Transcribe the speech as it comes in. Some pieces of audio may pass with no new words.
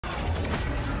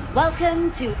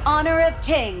Welcome to Honor of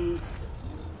Kings.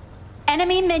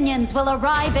 Enemy minions will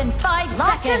arrive in 5 seconds.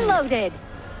 Locked and loaded.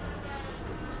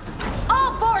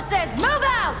 All forces, move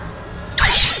out!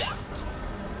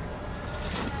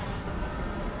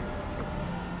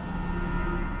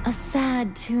 A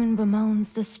sad tune bemoans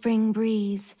the spring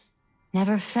breeze,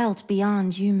 never felt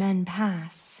beyond you men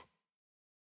pass.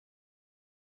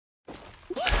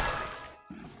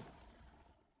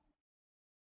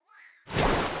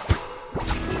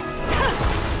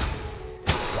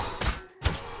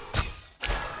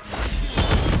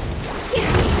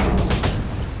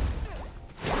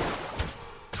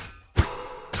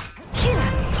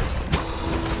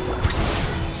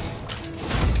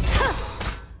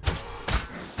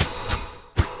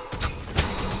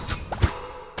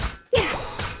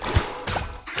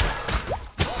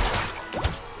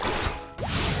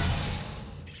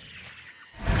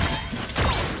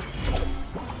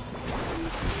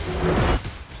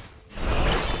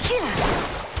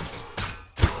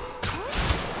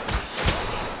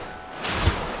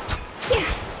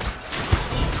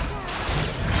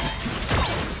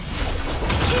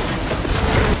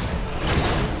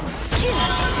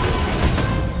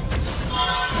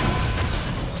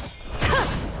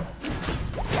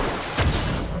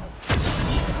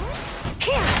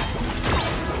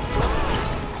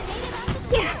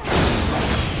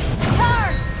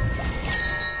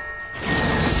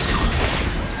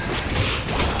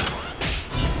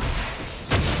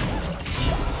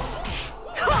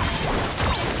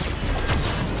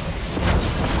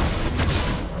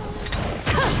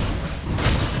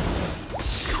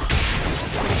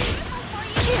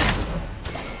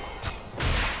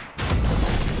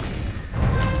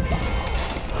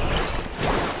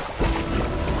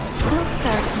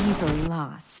 Easily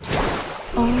lost.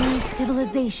 Only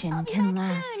civilization can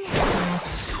last forever.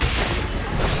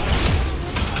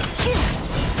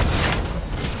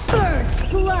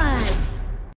 First blood!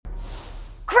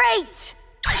 Great!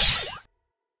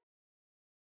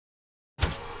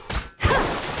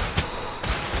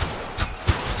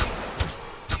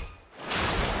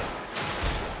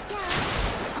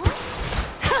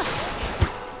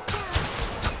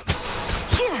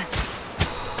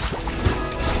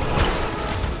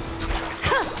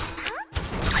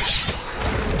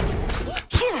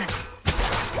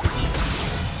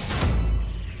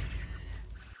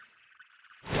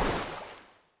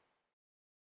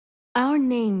 Our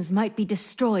names might be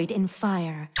destroyed in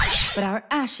fire, but our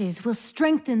ashes will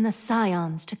strengthen the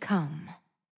scions to come.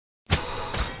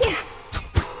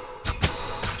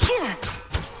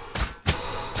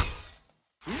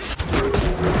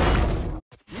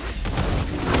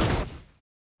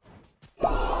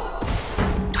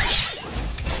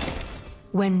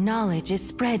 When knowledge is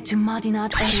spread to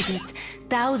Madinat Erudit,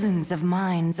 thousands of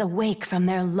minds awake from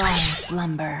their long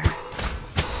slumber.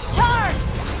 Charge!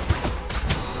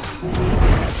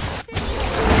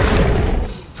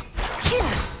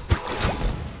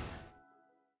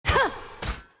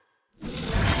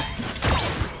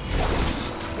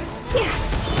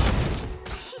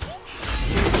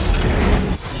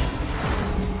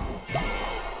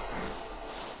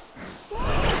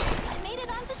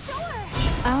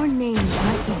 Our names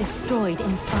might be destroyed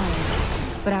in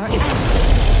fire, but our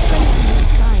ashes strengthen the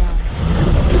scions to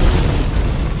come.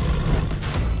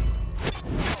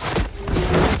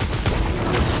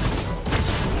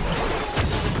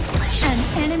 An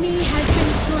enemy has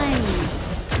been slain.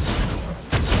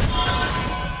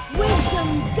 Wisdom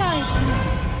guides me.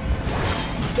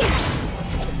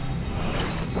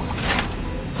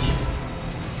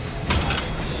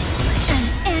 An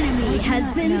enemy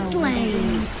has been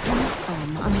slain.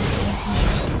 On this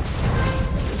ancient road,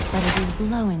 but it is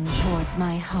blowing towards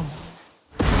my home.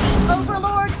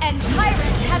 Overlord and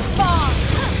tyrant have spawned!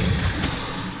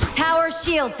 Tower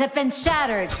shields have been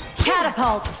shattered.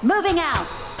 Catapults moving out.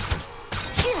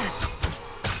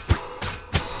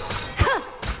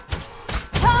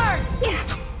 Charge!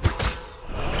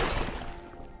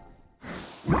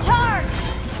 Charge!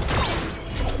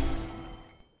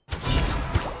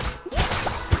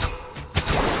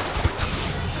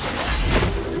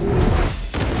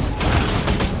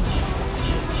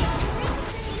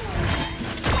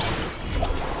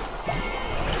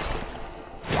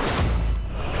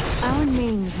 Our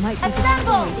names might be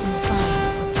Assemble! destroyed in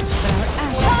fire, but our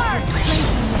ashes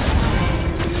strengthen the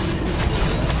scions.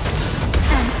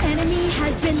 An enemy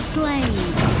has been slain.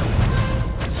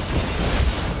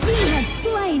 You have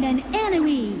slain an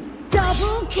enemy.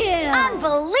 Double kill.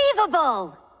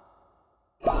 Unbelievable!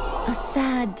 A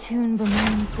sad tune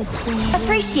bemoans the spring breeze,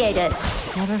 Appreciate it.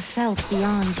 never felt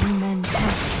beyond you men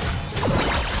pass.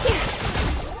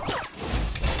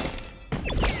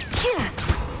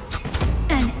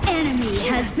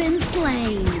 has been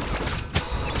slain.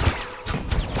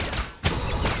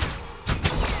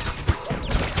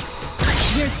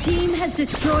 Your team has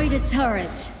destroyed a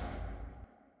turret.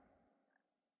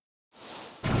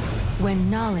 When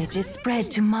knowledge is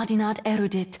spread to Madinat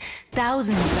erudit,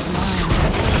 thousands of minds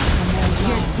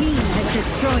Your team has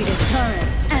destroyed a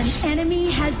turret. An enemy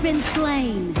has been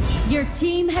slain. Your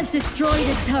team has destroyed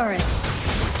a turret.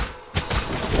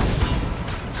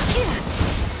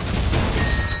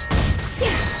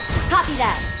 Copy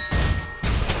that.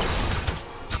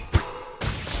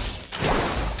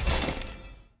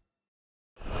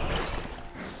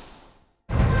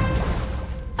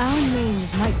 Our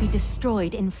names might be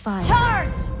destroyed in fire.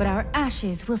 Charge! But our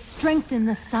ashes will strengthen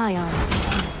the scions.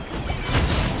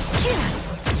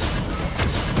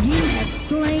 You have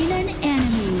slain an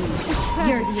enemy.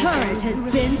 Your turret has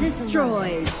been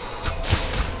destroyed.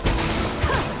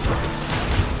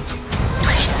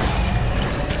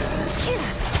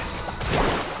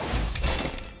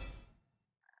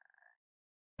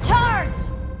 Charge!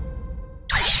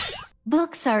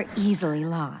 Books are easily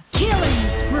lost. Killing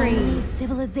spree. Only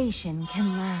civilization can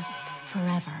last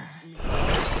forever.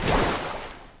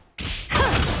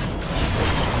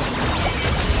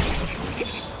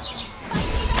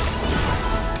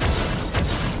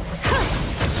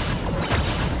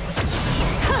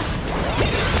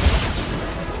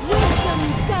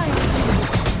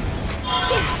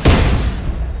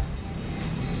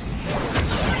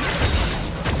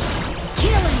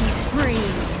 Killing spree.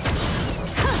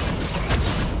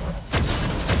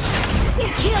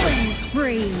 Killing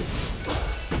spree.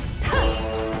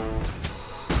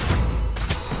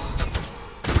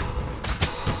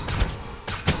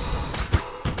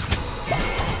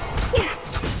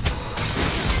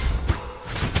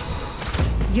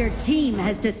 Your team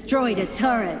has destroyed a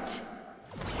turret.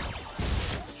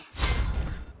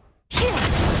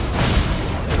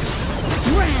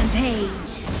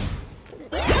 Rampage.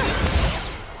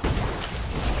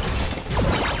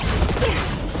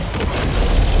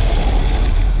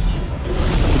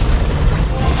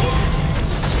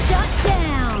 Shut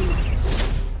down.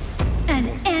 An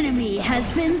enemy has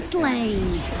been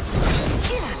slain.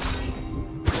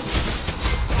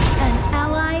 An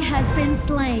ally has been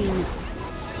slain.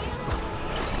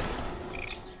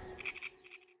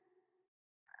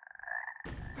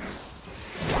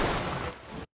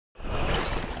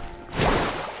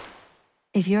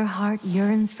 If your heart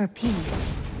yearns for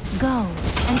peace, go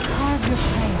and carve your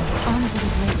prayer onto the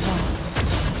Great Wall.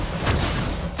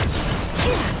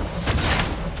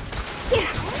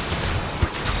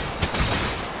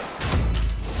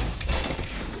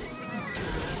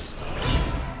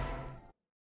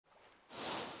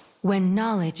 When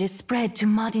knowledge is spread to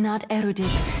Madinat erudit,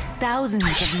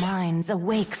 thousands of minds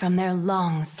awake from their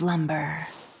long slumber.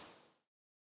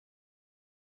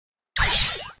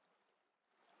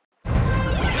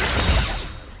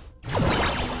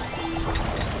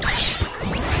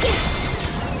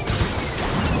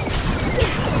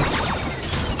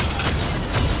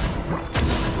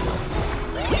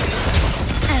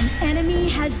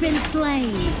 Has been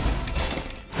slain.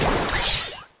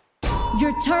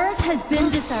 Your turret has been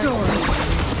destroyed.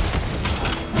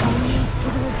 Only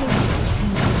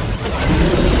civilization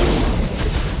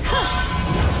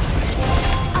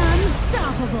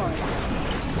Unstoppable.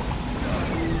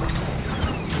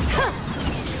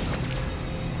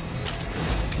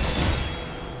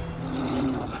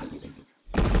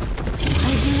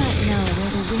 I do not know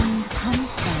where the wind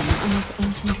comes from on this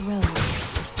ancient road,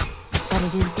 but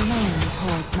it is blown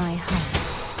towards my heart.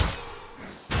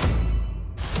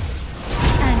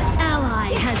 An ally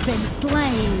has been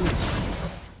slain.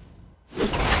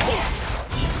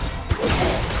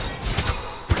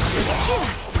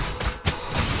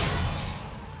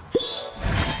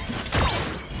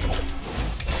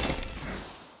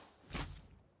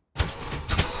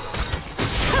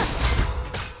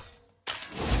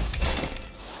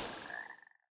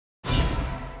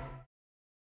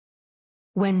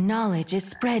 When knowledge is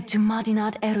spread to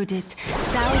Madinat erudit,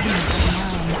 thousands of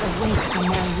minds awake from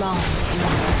their long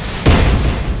slumber.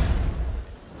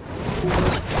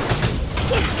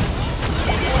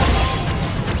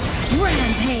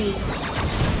 Rampage.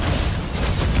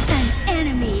 An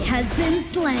enemy has been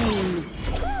slain.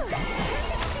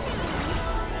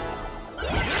 A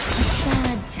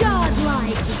sad tune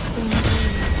Godlike. of the spring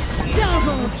breeze.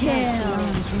 Double kill.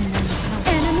 Beyond human power.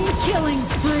 Enemy killing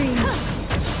spree.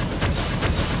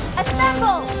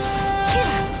 Assemble!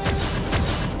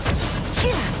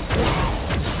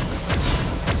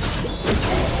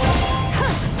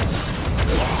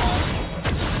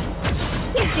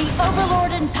 The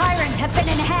Overlord and Tyrant have been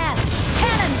enhanced.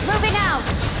 Cannons moving out!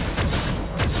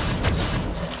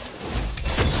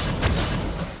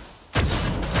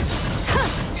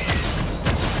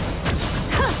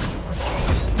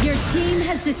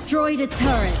 has destroyed a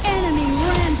turret. Enemy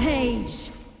rampage!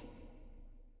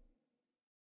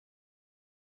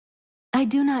 I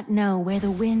do not know where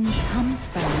the wind comes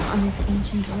from on this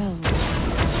ancient road, but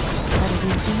it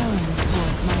is blowing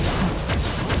towards my heart.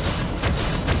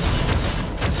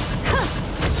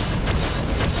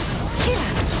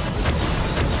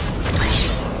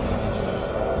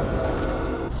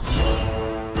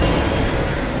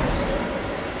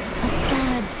 A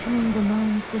sad tune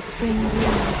bemoans the spring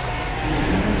breeze,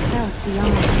 never felt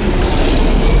beyond me.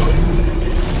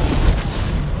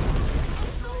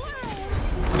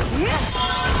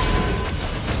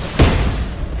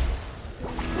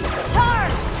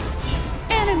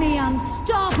 Enemy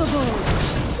unstoppable!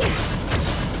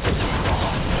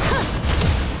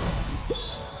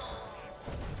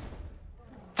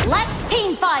 Let's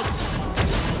team fight!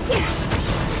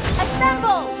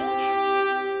 Assemble!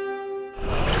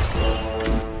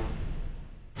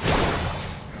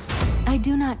 I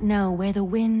do not know where the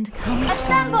wind comes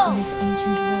Assemble! from on this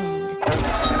ancient road,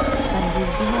 but it is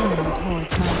blowing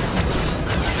towards my heart.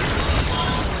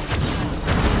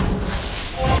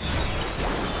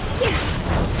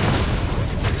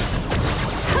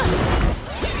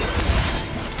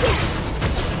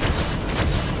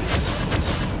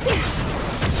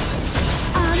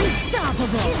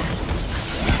 Unstoppable!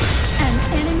 An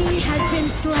enemy has been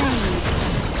slain.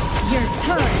 Your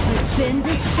turret has been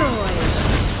destroyed.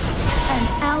 An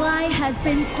ally has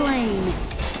been slain.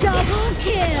 Double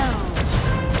kill!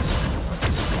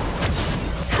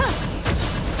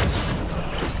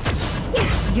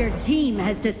 Your team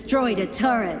has destroyed a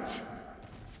turret.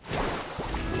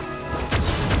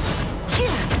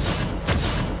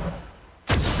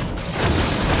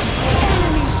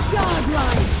 Enemy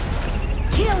godlike!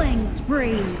 Killing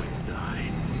spree!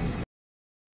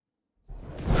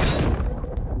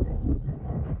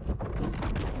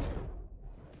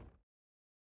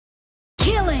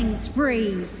 Killing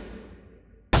spree!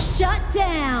 Shut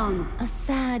down! A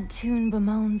sad tune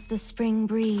bemoans the spring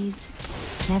breeze,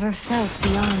 never felt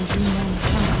beyond you many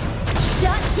heights.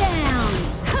 Shut down!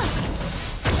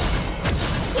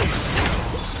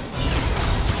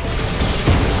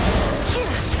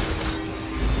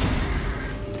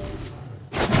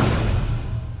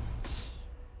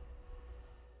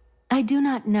 I do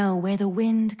not know where the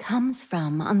wind comes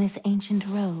from on this ancient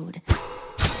road,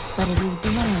 but it is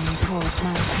blowing towards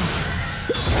my heart.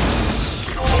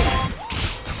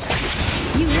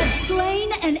 You have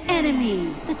slain an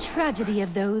enemy! The tragedy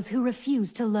of those who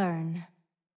refuse to learn.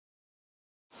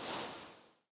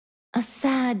 A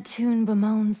sad tune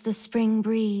bemoans the spring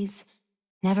breeze,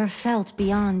 never felt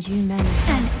beyond you many An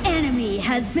heights. enemy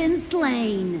has been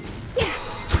slain!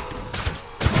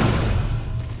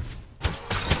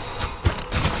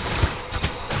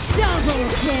 Double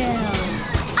kill!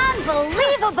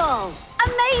 Unbelievable!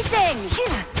 Amazing!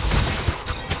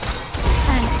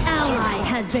 An ally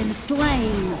has been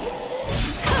slain!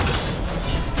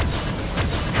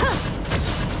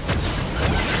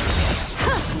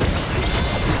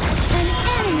 An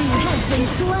enemy has been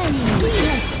slain! We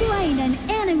have slain an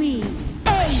enemy!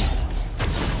 Aced!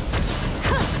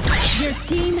 Your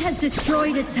team has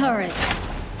destroyed a turret.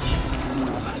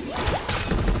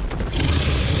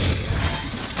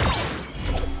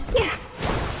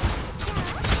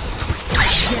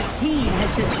 Your team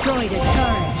has destroyed a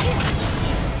turret.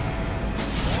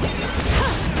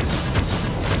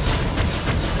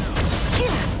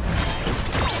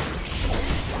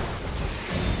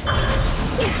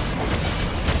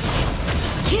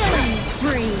 Killing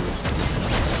spree!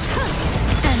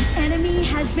 An enemy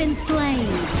has been slain.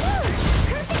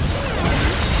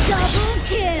 Double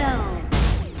kill!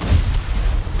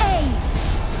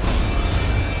 Aced!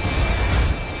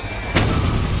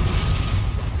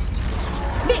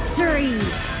 Victory!